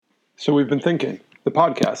So we've been thinking, the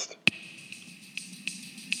podcast.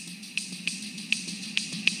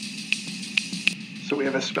 So we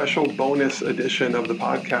have a special bonus edition of the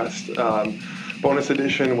podcast, bonus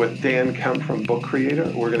edition with Dan Kemp from Book Creator.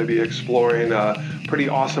 We're going to be exploring a pretty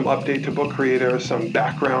awesome update to Book Creator, some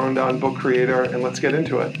background on Book Creator, and let's get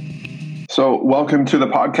into it. So welcome to the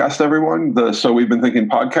podcast, everyone. The So We've Been Thinking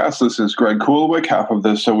podcast. This is Greg Kuliwick, half of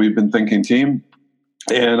the So We've Been Thinking team.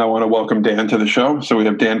 And I want to welcome Dan to the show. So we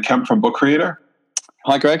have Dan Kemp from Book Creator.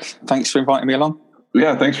 Hi, Greg. Thanks for inviting me along.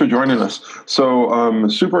 Yeah, thanks for joining us. So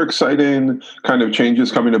super exciting kind of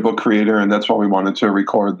changes coming to Book Creator, and that's why we wanted to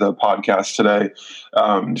record the podcast today.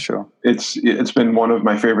 Sure. It's been one of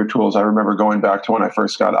my favorite tools. I remember going back to when I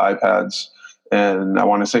first got iPads, and I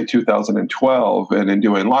want to say 2012, and in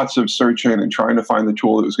doing lots of searching and trying to find the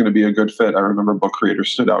tool that was going to be a good fit, I remember Book Creator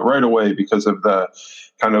stood out right away because of the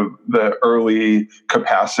kind of the early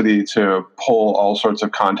capacity to pull all sorts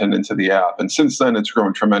of content into the app. And since then, it's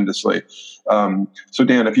grown tremendously. So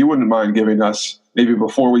Dan, if you wouldn't mind giving us, maybe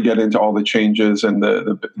before we get into all the changes and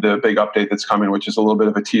the big update that's coming, which is a little bit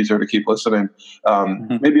of a teaser to keep listening,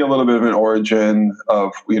 maybe a little bit of an origin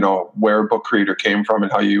of, where Book Creator came from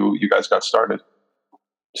and how you guys got started.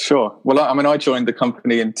 Sure. Well, I joined the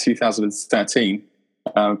company in 2013.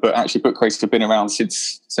 But actually, Book Creator has been around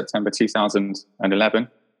since September 2011,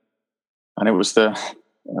 and it was the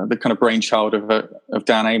kind of brainchild of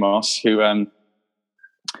Dan Amos, who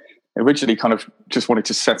originally kind of just wanted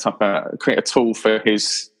to set up create a tool for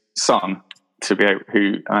his son to be able,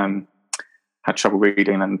 who had trouble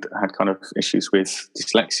reading and had kind of issues with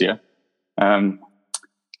dyslexia, and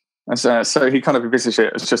so he kind of envisaged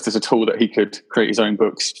it as just as a tool that he could create his own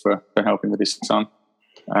books for helping with his son.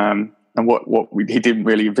 And what he didn't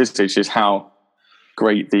really envisage is how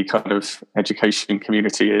great the kind of education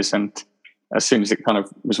community is. And as soon as it kind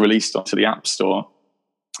of was released onto the App Store,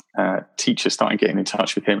 teachers started getting in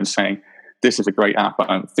touch with him and saying, "This is a great app.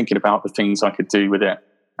 I'm thinking about the things I could do with it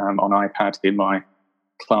on iPad in my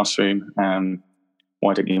classroom.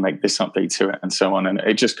 Why don't you make this update to it?" and so on. And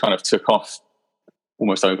it just kind of took off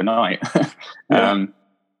almost overnight. Yeah.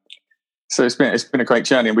 So it's been a great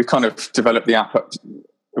journey, and we've kind of developed the app.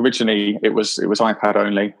 Originally, it was iPad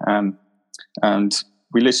only, and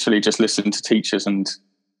we literally just listened to teachers and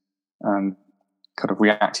kind of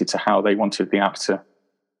reacted to how they wanted the app to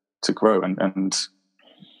grow and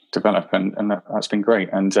develop, and that's been great.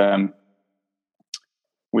 And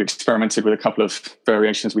we experimented with a couple of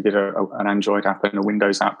variations. We did an Android app and a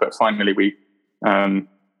Windows app, but finally, we around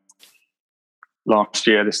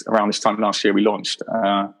this time last year, we launched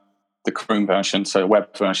the Chrome version, so a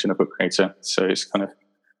web version of Book Creator. So it's kind of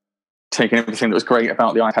taking everything that was great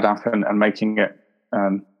about the iPad app and making it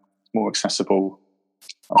more accessible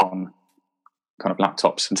on kind of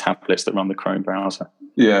laptops and tablets that run the Chrome browser.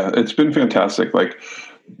 Yeah, it's been fantastic. Like,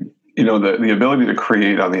 the ability to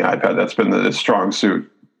create on the iPad, that's been the strong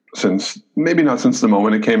suit since, maybe not since the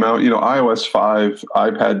moment it came out. iOS 5,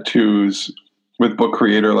 iPad 2s, with Book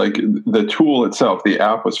Creator, like the tool itself, the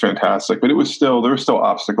app was fantastic, but there were still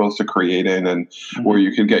obstacles to creating and where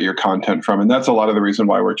you could get your content from. And that's a lot of the reason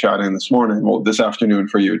why we're chatting this morning. Well, this afternoon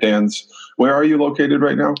for you. Where are you located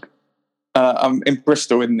right now? I'm in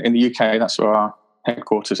Bristol in the UK. That's where our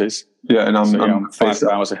headquarters is. Yeah, and I'm 5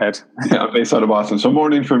 hours ahead. Yeah, I'm based out of Boston. So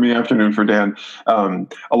morning for me, afternoon for Dan. A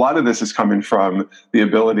lot of this is coming from the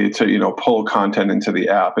ability to, pull content into the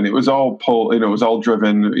app. And it was all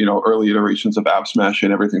driven, early iterations of AppSmash,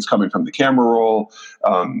 and everything's coming from the camera roll.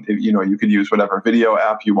 You could use whatever video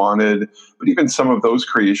app you wanted, but even some of those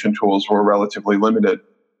creation tools were relatively limited.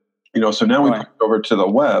 So now we put it over to the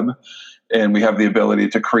web, and we have the ability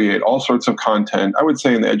to create all sorts of content, I would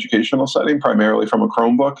say in the educational setting, primarily from a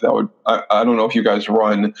Chromebook. I don't know if you guys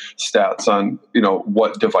run stats on,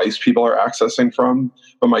 what device people are accessing from,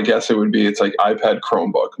 but my guess it's like iPad,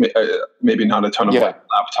 Chromebook, maybe not a ton of like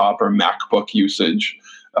laptop or MacBook usage.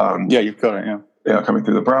 You've got it, Yeah, coming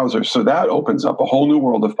through the browser. So that opens up a whole new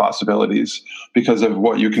world of possibilities because of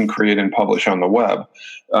what you can create and publish on the web.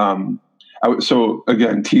 So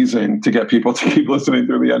again, teasing to get people to keep listening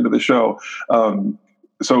through the end of the show.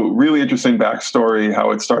 So really interesting backstory, how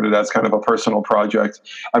it started as kind of a personal project.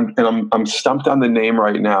 I'm stumped on the name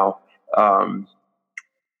right now.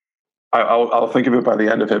 I'll think of it by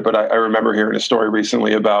the end of it, but I remember hearing a story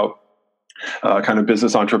recently about kind of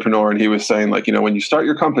business entrepreneur, and he was saying, like, when you start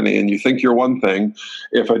your company and you think you're one thing,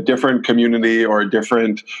 if a different community or a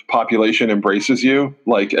different population embraces you,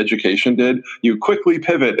 like education did, you quickly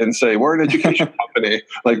pivot and say, we're an education company.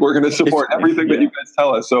 Like, we're going to support everything that you guys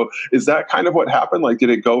tell us. So is that kind of what happened? Like, did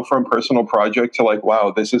it go from personal project to like,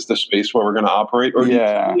 wow, this is the space where we're going to operate? Or do you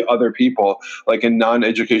see other people, like in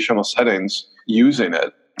non-educational settings, using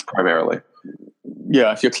it primarily?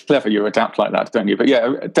 Yeah, if you're clever, you adapt like that, don't you? But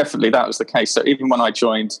yeah, definitely that was the case. So even when I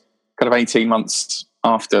joined kind of 18 months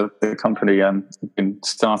after the company had been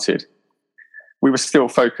started, we were still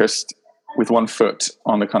focused with one foot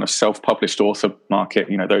on the kind of self-published author market,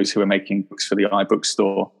 those who are making books for the iBook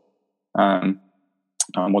store, and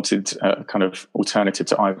wanted a kind of alternative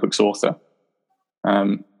to iBooks Author.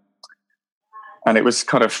 And it was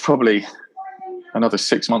kind of probably another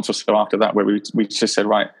 6 months or so after that where we just said,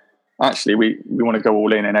 right, actually, we want to go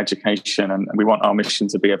all in education, and we want our mission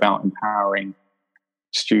to be about empowering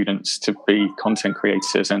students to be content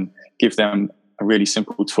creators and give them a really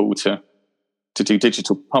simple tool to do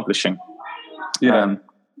digital publishing. Yeah.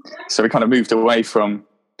 So we kind of moved away from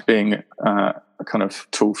being a kind of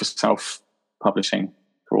tool for self-publishing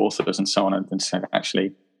for authors and so on, and said,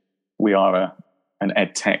 actually, we are an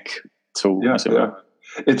ed tech tool. Yeah, as it were.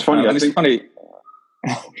 It's funny. It's funny.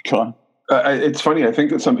 Go on. It's funny. I think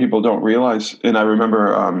that some people don't realize, and I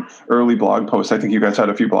remember early blog posts. I think you guys had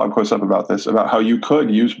a few blog posts up about this, about how you could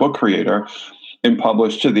use Book Creator and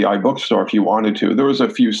publish to the iBook store if you wanted to. There was a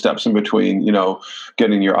few steps in between,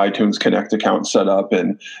 getting your iTunes Connect account set up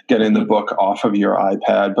and getting the book off of your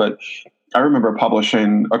iPad. But I remember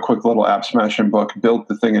publishing a quick little app smashing book, built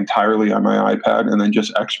the thing entirely on my iPad, and then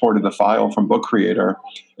just exported the file from Book Creator.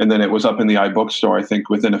 And then it was up in the iBook store, I think,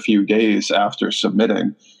 within a few days after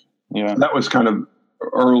submitting. Yeah, that was kind of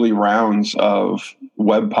early rounds of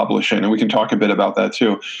web publishing, and we can talk a bit about that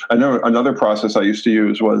too. I know another process I used to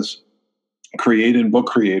use was create in Book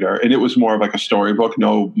Creator, and it was more of like a storybook,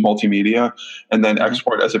 no multimedia, and then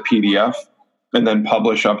export as a PDF, and then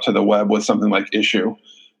publish up to the web with something like Issue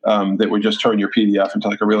that would just turn your PDF into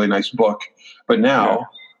like a really nice book. But now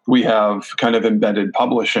we have kind of embedded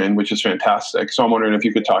publishing, which is fantastic. So I'm wondering if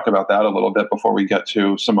you could talk about that a little bit before we get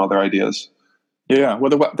to some other ideas. Yeah, well,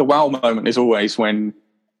 the wow moment is always when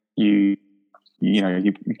you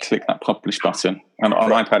click that publish button. And on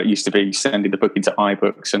iPad, it used to be sending the book into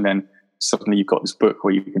iBooks, and then suddenly you've got this book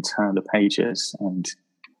where you can turn the pages, and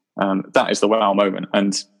that is the wow moment.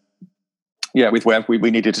 And yeah, with web, we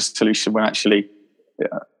needed a solution where actually,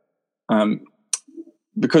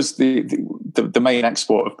 because the main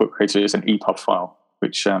export of Book Creator is an EPUB file,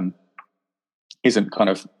 which isn't kind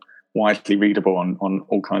of widely readable on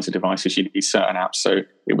all kinds of devices. You need certain apps, so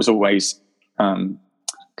it was always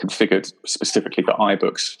configured specifically for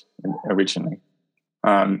iBooks originally.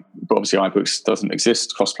 But obviously, iBooks doesn't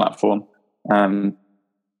exist cross-platform.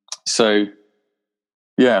 So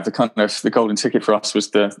yeah, the golden ticket for us was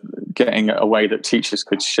getting a way that teachers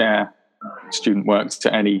could share student work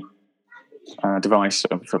to any device,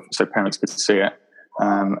 so parents could see it.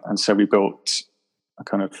 And so we built a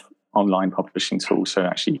kind of online publishing tool, so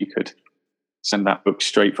actually you could send that book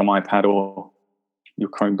straight from iPad or your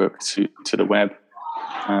Chromebook to the web.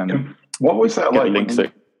 What was that like?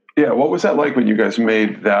 What was that like when you guys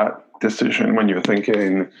made that decision, when you're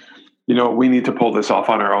thinking, we need to pull this off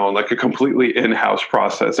on our own, like a completely in-house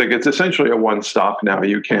process? Like, it's essentially a one-stop now.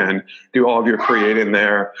 You can do all of your creating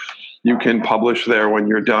there. You can publish there when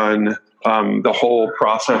you're done. The whole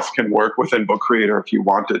process can work within Book Creator if you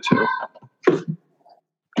wanted to.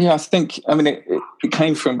 Yeah, it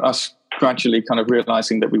came from us gradually kind of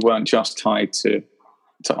realizing that we weren't just tied to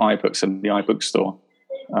iBooks and the iBook store.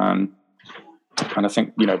 And I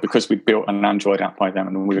think, because we'd built an Android app by then,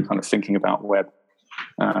 and we were kind of thinking about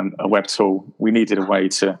a web tool, we needed a way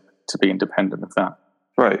to be independent of that.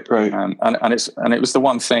 Right. And it was the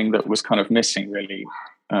one thing that was kind of missing, really,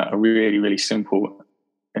 a really, really simple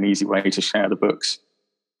and easy way to share the books.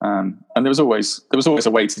 And there was always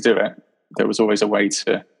a way to do it. There was always a way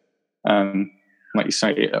to, like you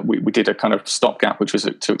say, we did a kind of stopgap, which was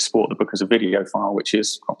to export the book as a video file, which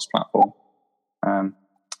is cross-platform.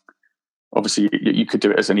 Obviously, you could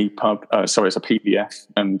do it as an EPUB, as a PDF,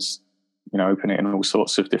 and open it in all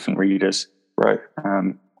sorts of different readers. Right.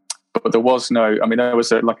 But there was there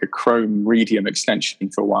was a Chrome Readium extension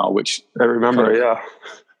for a while, which I remember.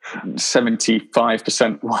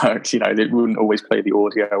 75% worked. It wouldn't always play the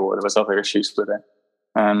audio, or there was other issues with it.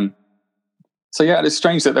 So yeah, it's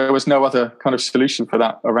strange that there was no other kind of solution for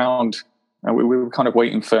that around. And we were kind of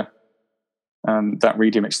waiting for that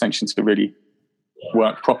Readium extension to really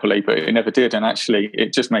work properly, but it never did. And actually,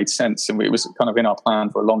 it just made sense, and it was kind of in our plan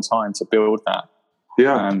for a long time to build that.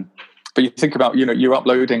 Yeah. But you think about, you're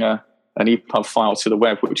uploading an EPUB file to the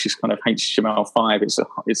web, which is kind of HTML5.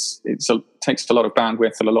 It takes a lot of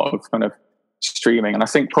bandwidth and a lot of kind of streaming. And I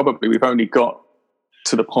think probably we've only got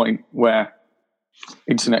to the point where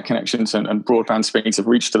internet connections and broadband speeds have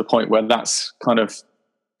reached to the point where that's kind of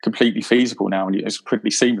completely feasible now, and it's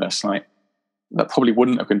pretty seamless. Like, that probably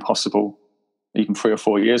wouldn't have been possible even 3 or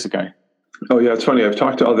 4 years ago. Oh yeah, it's funny. I've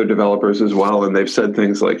talked to other developers as well, and they've said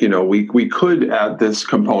things like, we could add this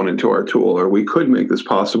component to our tool, or we could make this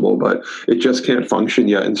possible, but it just can't function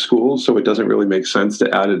yet in schools, so it doesn't really make sense to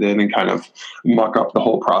add it in and kind of muck up the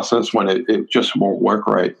whole process when it just won't work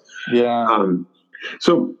right. Yeah.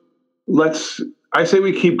 So I say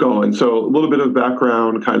we keep going. So a little bit of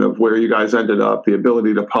background, kind of where you guys ended up, the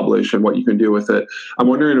ability to publish and what you can do with it. I'm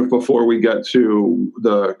wondering if before we get to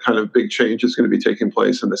the kind of big change that's going to be taking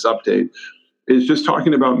place in this update, is just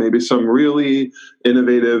talking about maybe some really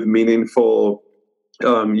innovative, meaningful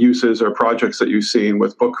uses or projects that you've seen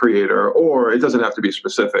with Book Creator, or it doesn't have to be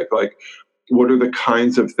specific. Like, what are the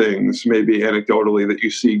kinds of things, maybe anecdotally, that you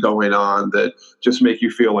see going on that just make you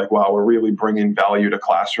feel like, wow, we're really bringing value to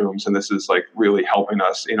classrooms, and this is like really helping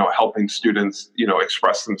us, helping students,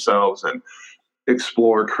 express themselves and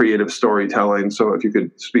explore creative storytelling. So if you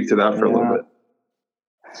could speak to that for a little bit.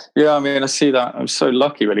 Yeah, I mean, I see that. I'm so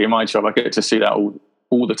lucky, really, in my job. I get to see that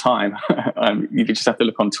all the time. You just have to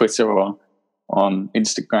look on Twitter or on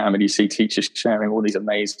Instagram, and you see teachers sharing all these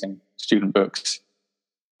amazing student books.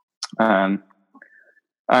 And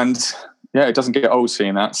yeah, it doesn't get old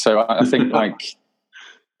seeing that. So I think like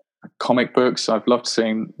comic books, I've loved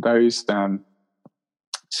seeing those.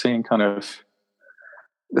 Seeing kind of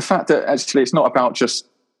the fact that actually it's not about just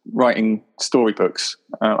writing storybooks.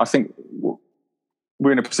 I think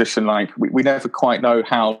we're in a position like we never quite know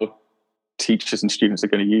how teachers and students are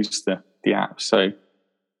going to use the app. So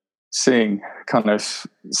seeing kind of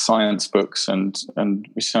science books and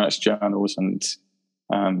research journals and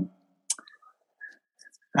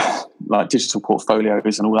like digital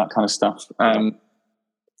portfolios and all that kind of stuff.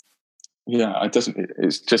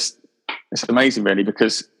 It's amazing, really,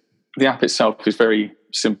 because the app itself is very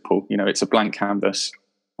simple. It's a blank canvas,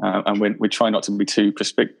 and we try not to be too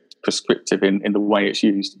prescriptive in the way it's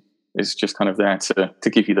used. It's just kind of there to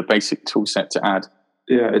give you the basic tool set to add.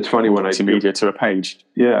 Yeah, it's funny when I do media to a page.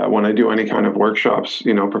 Yeah, when I do any kind of workshops,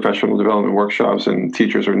 professional development workshops, and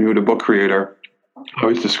teachers are new to Book Creator, I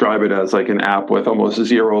always describe it as like an app with almost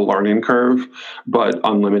zero learning curve, but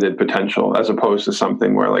unlimited potential, as opposed to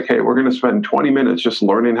something where like, hey, we're going to spend 20 minutes just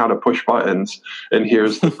learning how to push buttons, and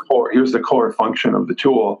here's the core function of the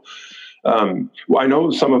tool. I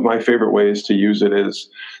know some of my favorite ways to use it is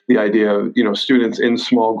the idea of, students in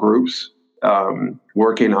small groups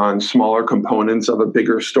working on smaller components of a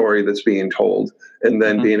bigger story that's being told, and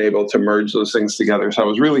then being able to merge those things together. So I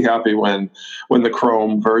was really happy when the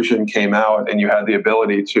Chrome version came out and you had the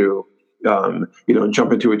ability to,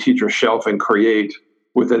 jump into a teacher's shelf and create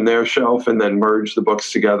within their shelf and then merge the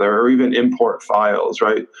books together, or even import files,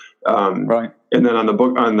 right? Right. And then on the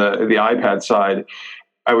iPad side,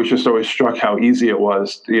 I was just always struck how easy it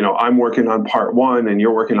was. I'm working on part 1 and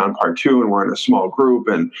you're working on part 2, and we're in a small group,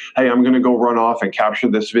 and hey, I'm going to go run off and capture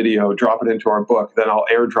this video, drop it into our book, then I'll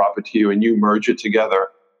airdrop it to you and you merge it together.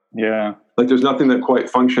 Yeah. Like, there's nothing that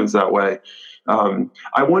quite functions that way.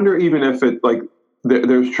 I wonder even if it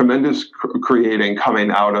there's tremendous creating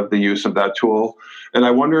coming out of the use of that tool. And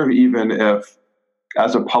I wonder if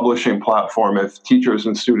as a publishing platform, if teachers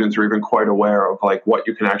and students are even quite aware of like what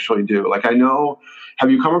you can actually do. Like, I know, have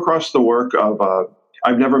you come across the work of,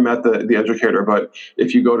 I've never met the educator, but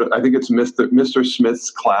if you go to, I think it's Mr. Smith's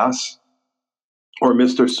class or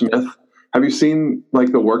Mr. Smith. Have you seen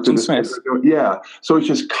like the work that this Smith? Yeah. So it's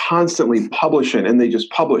just constantly publishing, and they just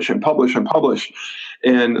publish and publish and publish.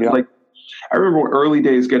 And like, I remember early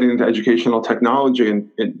days getting into educational technology and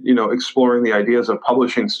exploring the ideas of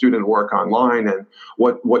publishing student work online, and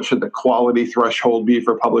what should the quality threshold be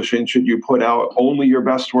for publishing? Should you put out only your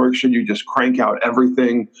best work? Should you just crank out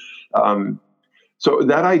everything? So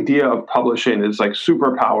that idea of publishing is like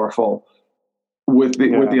super powerful with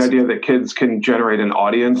the idea that kids can generate an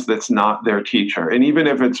audience that's not their teacher. And even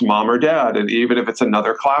if it's mom or dad, and even if it's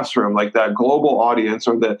another classroom, like that global audience,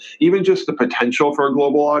 or even just the potential for a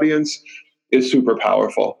global audience is super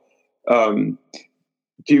powerful. Do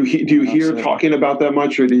you hear talking about that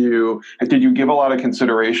much, or did you give a lot of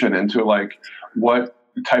consideration into like what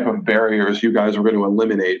type of barriers you guys were going to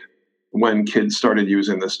eliminate when kids started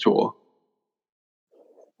using this tool?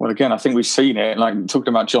 Well, again, I think we've seen it. Like talking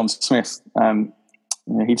about John Smith,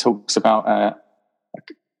 he talks about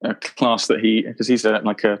a class that because he's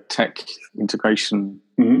like a tech integration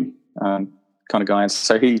kind of guy, and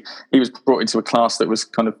so he was brought into a class that was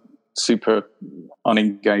kind of super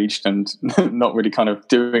unengaged and not really kind of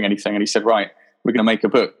doing anything, and he said, right, we're going to make a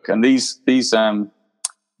book. And this was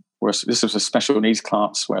a special needs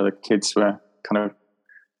class where the kids were kind of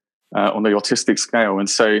on the autistic scale, and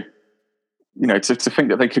so to think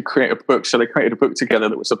that they could create a book. So they created a book together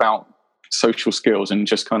that was about social skills and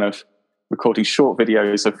just kind of recording short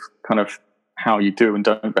videos of kind of how you do and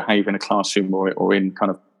don't behave in a classroom or in kind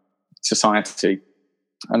of society.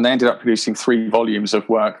 And they ended up producing 3 volumes of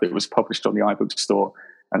work that was published on the iBook store,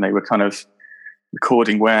 and they were kind of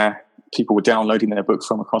recording where people were downloading their book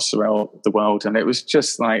from across the world. And it was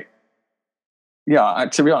just like,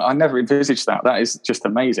 to be honest, I never envisaged that. That is just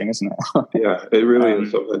amazing, isn't it? Yeah, it really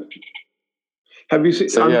is something. Have you seen,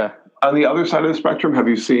 on the other side of the spectrum, have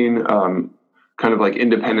you seen kind of like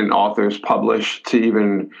independent authors publish to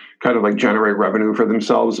even kind of like generate revenue for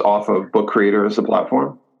themselves off of Book Creator as a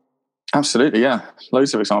platform? Absolutely, yeah.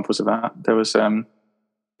 Loads of examples of that. There was the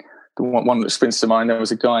one that springs to mind. There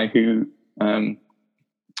was a guy who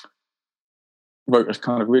wrote a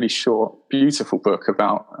kind of really short, beautiful book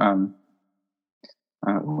about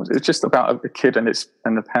it's just about a kid and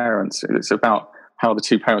the parents. It's about how the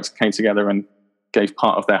 2 parents came together and gave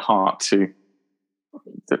part of their heart to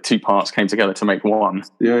the 2 parts came together to make one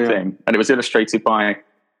thing. And it was illustrated by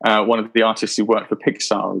one of the artists who worked for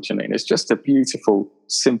Pixar originally. And it's just a beautiful,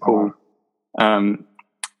 simple,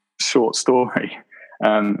 short story.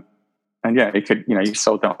 And he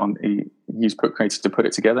sold that he used Book Creator to put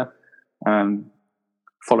it together.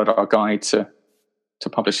 Followed our guide to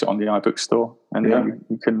publish it on the iBook store, and then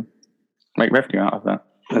you can make revenue out of that.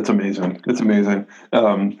 That's amazing. It's amazing.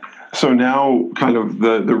 So now kind of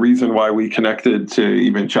the reason why we connected to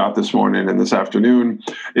even chat this morning and this afternoon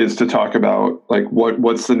is to talk about like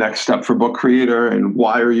what's the next step for Book Creator, and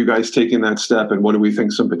why are you guys taking that step, and what do we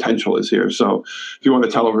think some potential is here? So if you want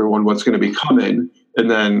to tell everyone what's going to be coming, and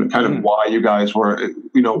then kind of why you guys were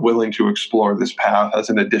willing to explore this path as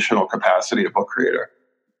an additional capacity of Book Creator.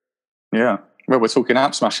 Yeah. Well, we're talking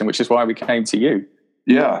app smashing, which is why we came to you.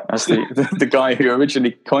 Yeah. As the guy who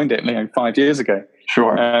originally coined it 5 years ago.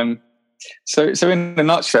 Sure. So in a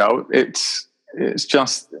nutshell, it's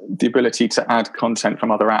just the ability to add content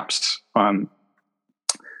from other apps. And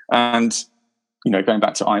going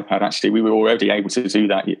back to iPad, actually, we were already able to do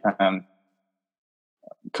that,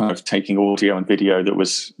 kind of taking audio and video that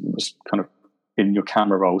was kind of in your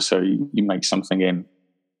camera roll. So you make something in,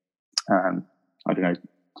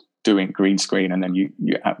 doing green screen, and then you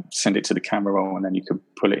send it to the camera roll, and then you can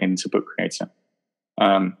pull it into Book Creator.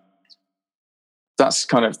 That's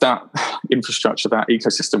kind of that infrastructure, that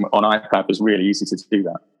ecosystem on iPad was really easy to do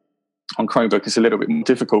that. On Chromebook, it's a little bit more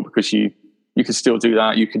difficult because you can still do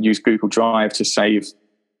that. You can use Google Drive to save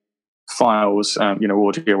files,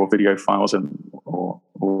 audio or video files or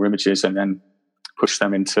images, and then push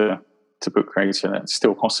them into Book Creator. That's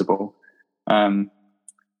still possible.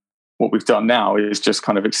 What we've done now is just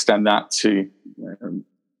kind of extend that to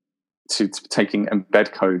taking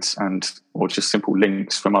embed codes or just simple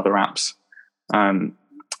links from other apps, and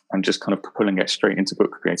just kind of pulling it straight into Book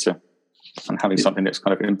Creator and having something that's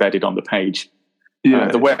kind of embedded on the page. Yeah,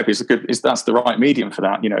 the web that's the right medium for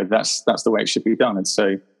that. That's the way it should be done. And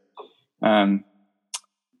so,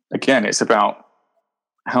 again, it's about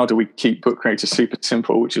how do we keep Book Creator super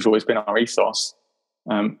simple, which has always been our ethos.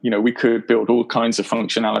 We could build all kinds of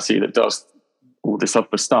functionality that does all this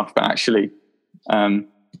other stuff, but actually,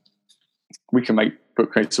 we can make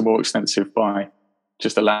Book Creator more extensive by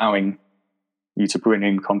just allowing you to bring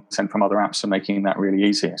in content from other apps and making that really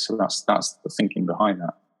easy. So that's the thinking behind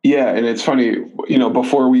that. Yeah, and it's funny,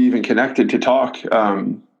 before we even connected to talk,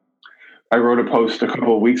 I wrote a post a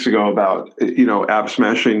couple of weeks ago about, app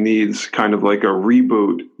smashing needs kind of like a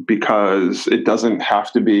reboot, because it doesn't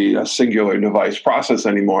have to be a singular device process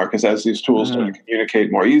anymore, because as these tools start to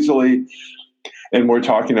communicate more easily, and we're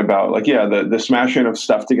talking about the smashing of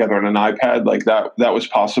stuff together on an iPad, like that was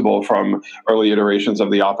possible from early iterations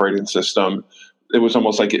of the operating system. It was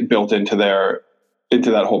almost like it built into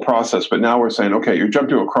that whole process. But now we're saying, okay, you jump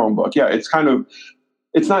to a Chromebook. Yeah,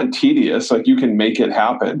 it's not tedious. Like, you can make it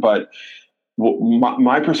happen. But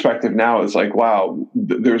my perspective now is like, wow,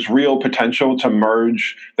 there's real potential to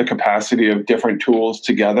merge the capacity of different tools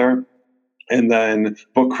together. And then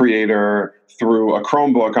Book Creator through a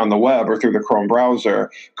Chromebook on the web or through the Chrome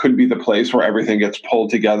browser could be the place where everything gets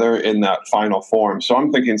pulled together in that final form. So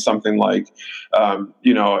I'm thinking something like,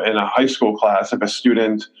 in a high school class, if a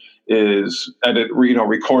student is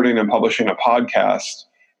recording and publishing a podcast,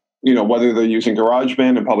 whether they're using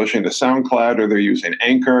GarageBand and publishing to SoundCloud, or they're using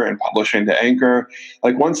Anchor and publishing to Anchor.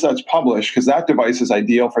 Like once that's published, because that device is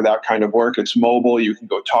ideal for that kind of work. It's mobile. You can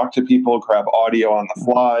go talk to people, grab audio on the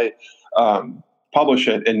fly, publish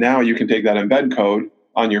it. And now you can take that embed code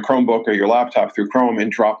on your Chromebook or your laptop through Chrome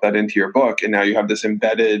and drop that into your book. And now you have this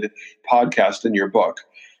embedded podcast in your book.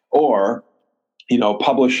 Or,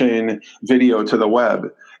 publishing video to the web.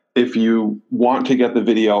 If you want to get the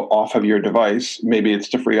video off of your device, maybe it's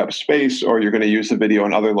to free up space, or you're going to use the video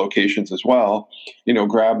in other locations as well,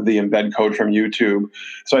 grab the embed code from YouTube.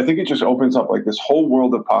 So I think it just opens up like this whole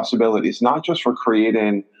world of possibilities, not just for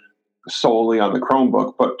creating solely on the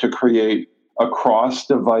Chromebook, but to create across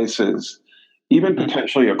devices, even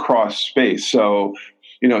potentially across space. So,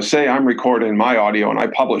 say I'm recording my audio and I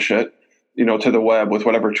publish it, to the web with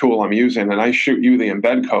whatever tool I'm using, and I shoot you the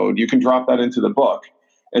embed code, you can drop that into the book.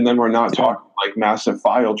 And then we're not talking like massive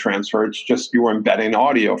file transfer. It's just you're embedding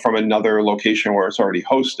audio from another location where it's already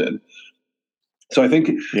hosted. So I think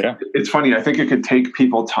it's funny. I think it could take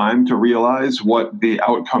people time to realize what the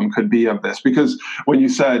outcome could be of this. Because when you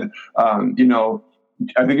said, I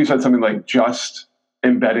think you said something like just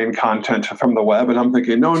embedding content from the web. And I'm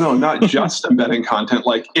thinking, no, not just embedding content,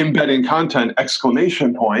 like embedding content, !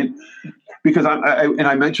 Because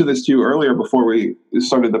I mentioned this to you earlier before we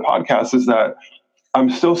started the podcast, is that I'm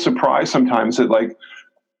still surprised sometimes that like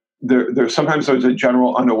there's a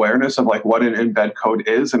general unawareness of like what an embed code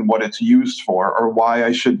is and what it's used for, or why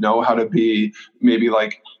I should know how to be maybe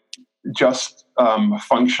like just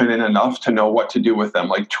functioning enough to know what to do with them,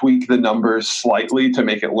 like tweak the numbers slightly to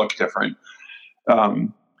make it look different.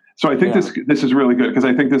 So I think this is really good, because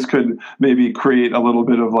I think this could maybe create a little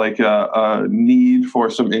bit of like a need for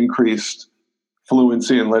some increased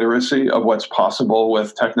fluency and literacy of what's possible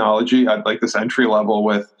with technology. I'd like this entry level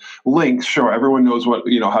with links. Sure, everyone knows what,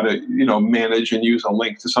 how to, manage and use a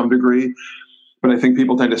link to some degree. But I think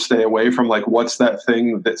people tend to stay away from like, what's that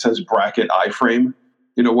thing that says bracket iframe?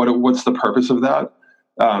 What's the purpose of that?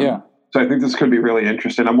 So I think this could be really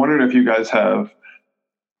interesting. I'm wondering if you guys have,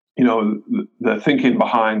 the thinking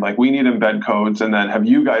behind like, we need embed codes. And then have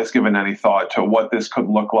you guys given any thought to what this could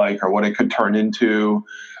look like or what it could turn into?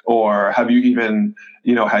 Or have you even,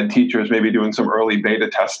 had teachers maybe doing some early beta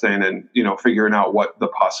testing and, figuring out what the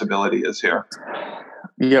possibility is here?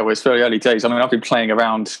 Yeah, well, it's very early days. I mean, I've been playing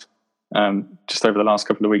around just over the last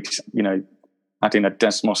couple of weeks, adding a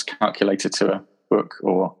Desmos calculator to a book,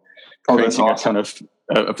 or creating a kind of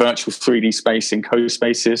a virtual 3D space in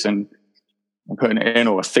CoSpaces and putting it in,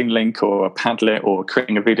 or a ThingLink or a Padlet, or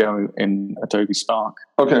creating a video in Adobe Spark.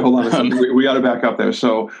 Okay, hold on a second. We got to back up there.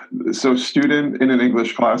 So student in an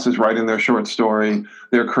English class is writing their short story.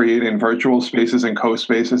 They're creating virtual spaces and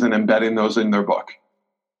CoSpaces and embedding those in their book.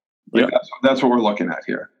 Like that's what we're looking at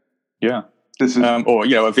here. Yeah. This is or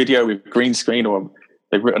a video with green screen, or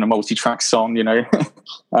they've written a multi-track song.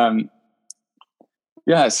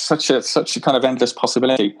 It's such a kind of endless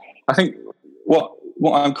possibility. I think what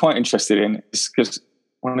I'm quite interested in is, because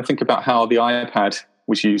when I think about how the iPad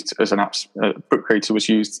was used as an book creator was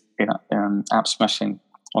used in app smashing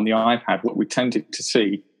on the iPad, what we tended to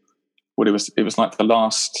see, it was like the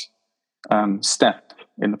last step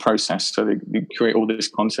in the process. So they create all this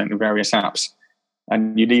content in various apps,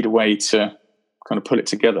 and you need a way to kind of pull it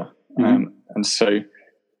together. Mm-hmm. And so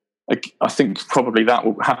I think probably that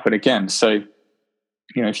will happen again. So,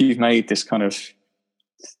 if you've made this kind of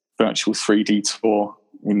virtual 3D tour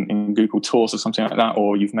in Google Tours or something like that,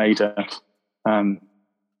 or you've made a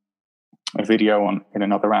video in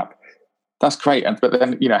another app, that's great. But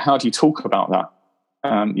then, how do you talk about that?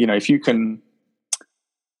 If you can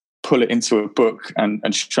pull it into a book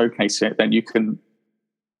and showcase it, then you can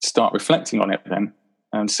start reflecting on it then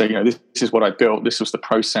and say, this is what I built. This was the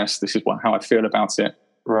process. This is how I feel about it.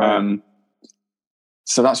 Right.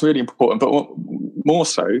 So that's really important. But more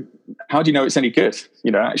so, how do you know it's any good?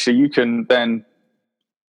 Actually, you can then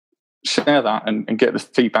share that and get the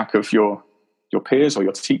feedback of your peers or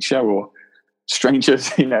your teacher or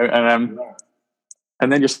strangers, and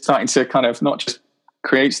then you're starting to kind of not just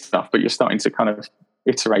create stuff, but you're starting to kind of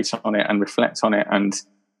iterate on it and reflect on it and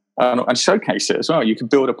showcase it as well. You can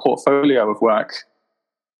build a portfolio of work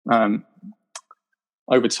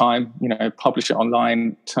over time, publish it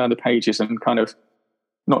online, turn the pages, and kind of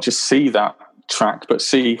not just see that track, but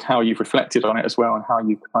see how you've reflected on it as well, and how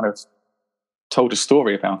you've kind of told a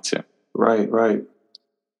story about it. Right.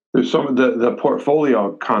 There's the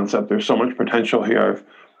portfolio concept. There's so much potential here. I've,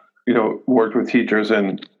 worked with teachers,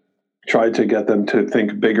 and tried to get them to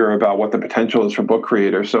think bigger about what the potential is for Book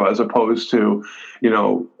Creator. So as opposed to,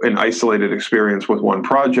 an isolated experience with one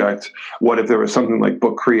project, what if there was something like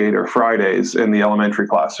Book Creator Fridays in the elementary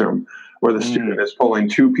classroom, where the student is pulling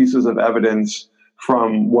 2 pieces of evidence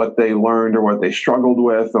from what they learned or what they struggled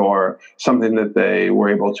with, or something that they were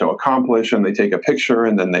able to accomplish, and they take a picture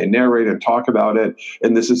and then they narrate and talk about it.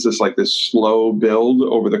 And this is just like this slow build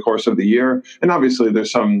over the course of the year. And obviously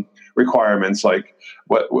there's some requirements, like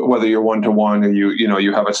whether you're one-to-one or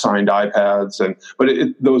you have assigned iPads, but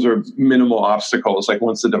those are minimal obstacles. Like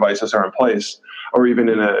once the devices are in place, or even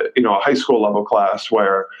in a high school level class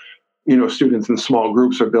where students in small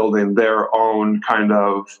groups are building their own kind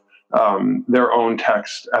of their own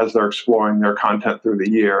text as they're exploring their content through the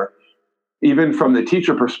year. Even from the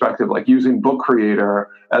teacher perspective, like using Book Creator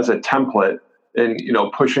as a template, and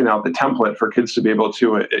pushing out the template for kids to be able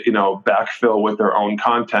to backfill with their own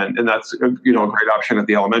content. And that's a great option at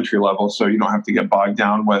the elementary level, so you don't have to get bogged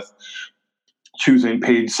down with choosing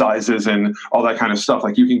page sizes and all that kind of stuff.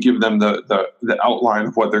 Like you can give them the outline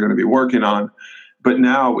of what they're going to be working on. But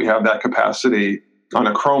now we have that capacity on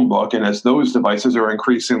a Chromebook, and as those devices are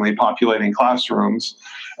increasingly populating classrooms,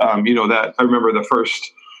 that I remember the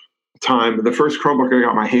first Chromebook I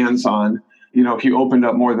got my hands on, if you opened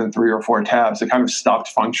up more than 3 or 4 tabs, it kind of stopped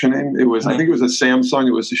functioning. It was, I think it was a Samsung.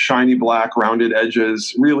 It was a shiny black, rounded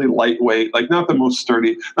edges, really lightweight, like not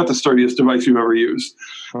the sturdiest device you've ever used.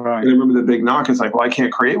 Right. And I remember the big knock is like, well, I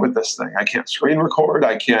can't create with this thing. I can't screen record.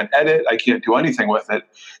 I can't edit. I can't do anything with it.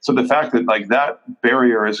 So the fact that like that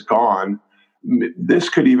barrier is gone, this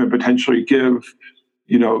could even potentially give,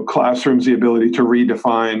 classrooms the ability to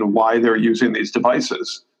redefine why they're using these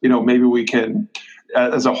devices. Maybe we can,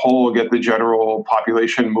 as a whole, get the general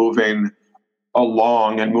population moving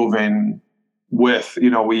along and moving with,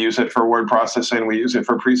 we use it for word processing, we use it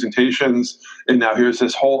for presentations, and now here's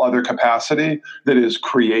this whole other capacity that is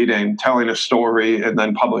telling a story and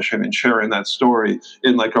then publishing and sharing that story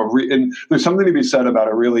in like and there's something to be said about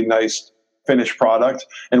a really nice finished product.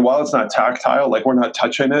 And while it's not tactile, like we're not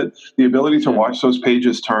touching it, the ability to watch those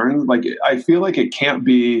pages turn, like I feel like it can't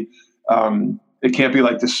be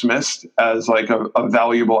like dismissed as like a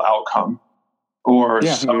valuable outcome. Or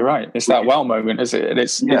you're right. It's that wow moment, is it?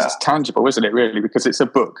 It's tangible, isn't it? Really, because it's a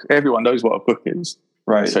book. Everyone knows what a book is,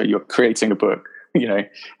 right? So you're creating a book.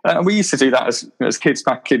 And we used to do that as kids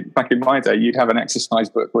back in my day. You'd have an exercise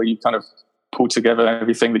book where you kind of pull together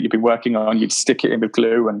everything that you've been working on. You'd stick it in with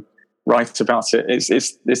glue and write about it. It's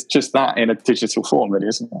just that in a digital form, really,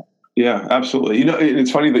 isn't it? Yeah, absolutely.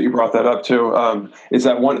 It's funny that you brought that up too. Is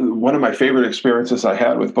that one of my favorite experiences I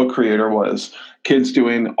had with Book Creator was kids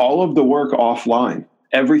doing all of the work offline.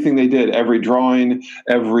 Everything they did, every drawing,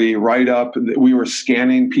 every write-up, we were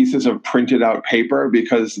scanning pieces of printed out paper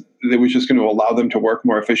because it was just going to allow them to work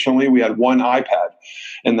more efficiently. We had one iPad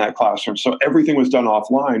in that classroom. So everything was done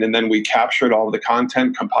offline. And then we captured all of the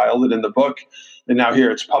content, compiled it in the book. And now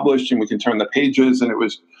here it's published and we can turn the pages. And it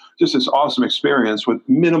was just this awesome experience with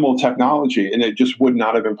minimal technology. And it just would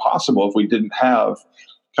not have been possible if we didn't have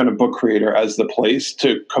kind of Book Creator as the place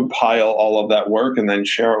to compile all of that work and then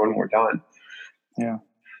share it when we're done. Yeah.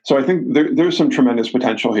 So I think there's some tremendous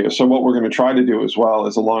potential here. So what we're going to try to do as well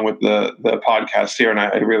is, along with the podcast here, and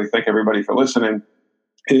I really thank everybody for listening,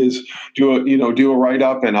 is do a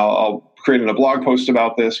write-up, and I'll create a blog post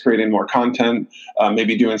about this, creating more content,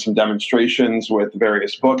 maybe doing some demonstrations with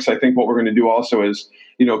various books. I think what we're going to do also is,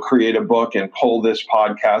 create a book and pull this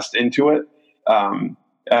podcast into it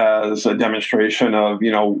as a demonstration of,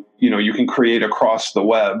 you can create across the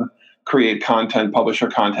web, create content, publish your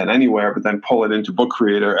content anywhere, but then pull it into Book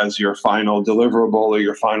Creator as your final deliverable or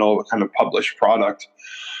your final kind of published product.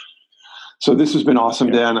 So this has been awesome,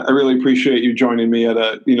 Dan. I really appreciate you joining me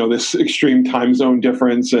at this extreme time zone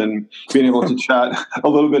difference and being able to chat a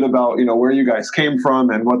little bit about, where you guys came from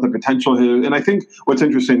and what the potential is. And I think what's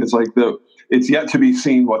interesting is it's yet to be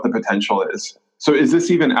seen what the potential is. So is this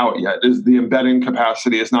even out yet? Is the embedding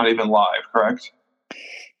capacity is not even live, correct?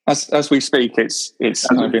 As we speak, it's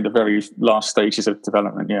kind of in the very last stages of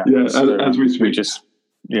development. Yeah. Yeah. So, as we speak,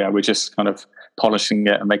 we're just kind of polishing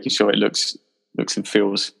it and making sure it looks and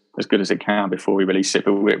feels as good as it can before we release it.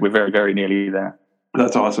 But we're very, very nearly there.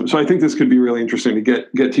 That's awesome. So I think this could be really interesting to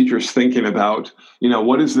get teachers thinking about,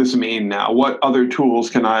 what does this mean now? What other tools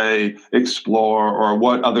can I explore, or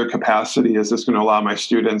what other capacity is this going to allow my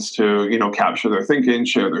students to, capture their thinking,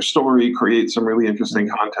 share their story, create some really interesting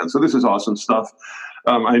content. So this is awesome stuff.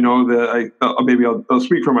 I know that I'll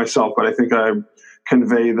speak for myself, but I think I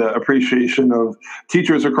convey the appreciation of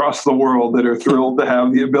teachers across the world that are thrilled to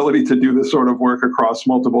have the ability to do this sort of work across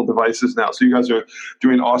multiple devices now. So you guys are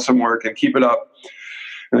doing awesome work, and keep it up.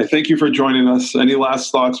 And I thank you for joining us. Any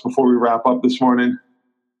last thoughts before we wrap up this morning?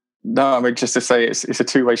 No, I mean, just to say it's a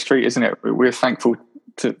two-way street, isn't it? We're thankful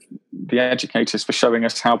to the educators for showing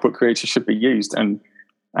us how Book Creator should be used and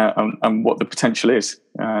what the potential is.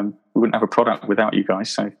 We wouldn't have a product without you guys.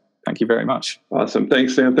 So thank you very much. Awesome.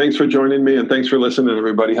 Thanks, Dan. Thanks for joining me, and thanks for listening,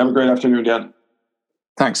 everybody. Have a great afternoon, Dan.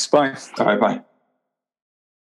 Thanks. Bye. All right, bye.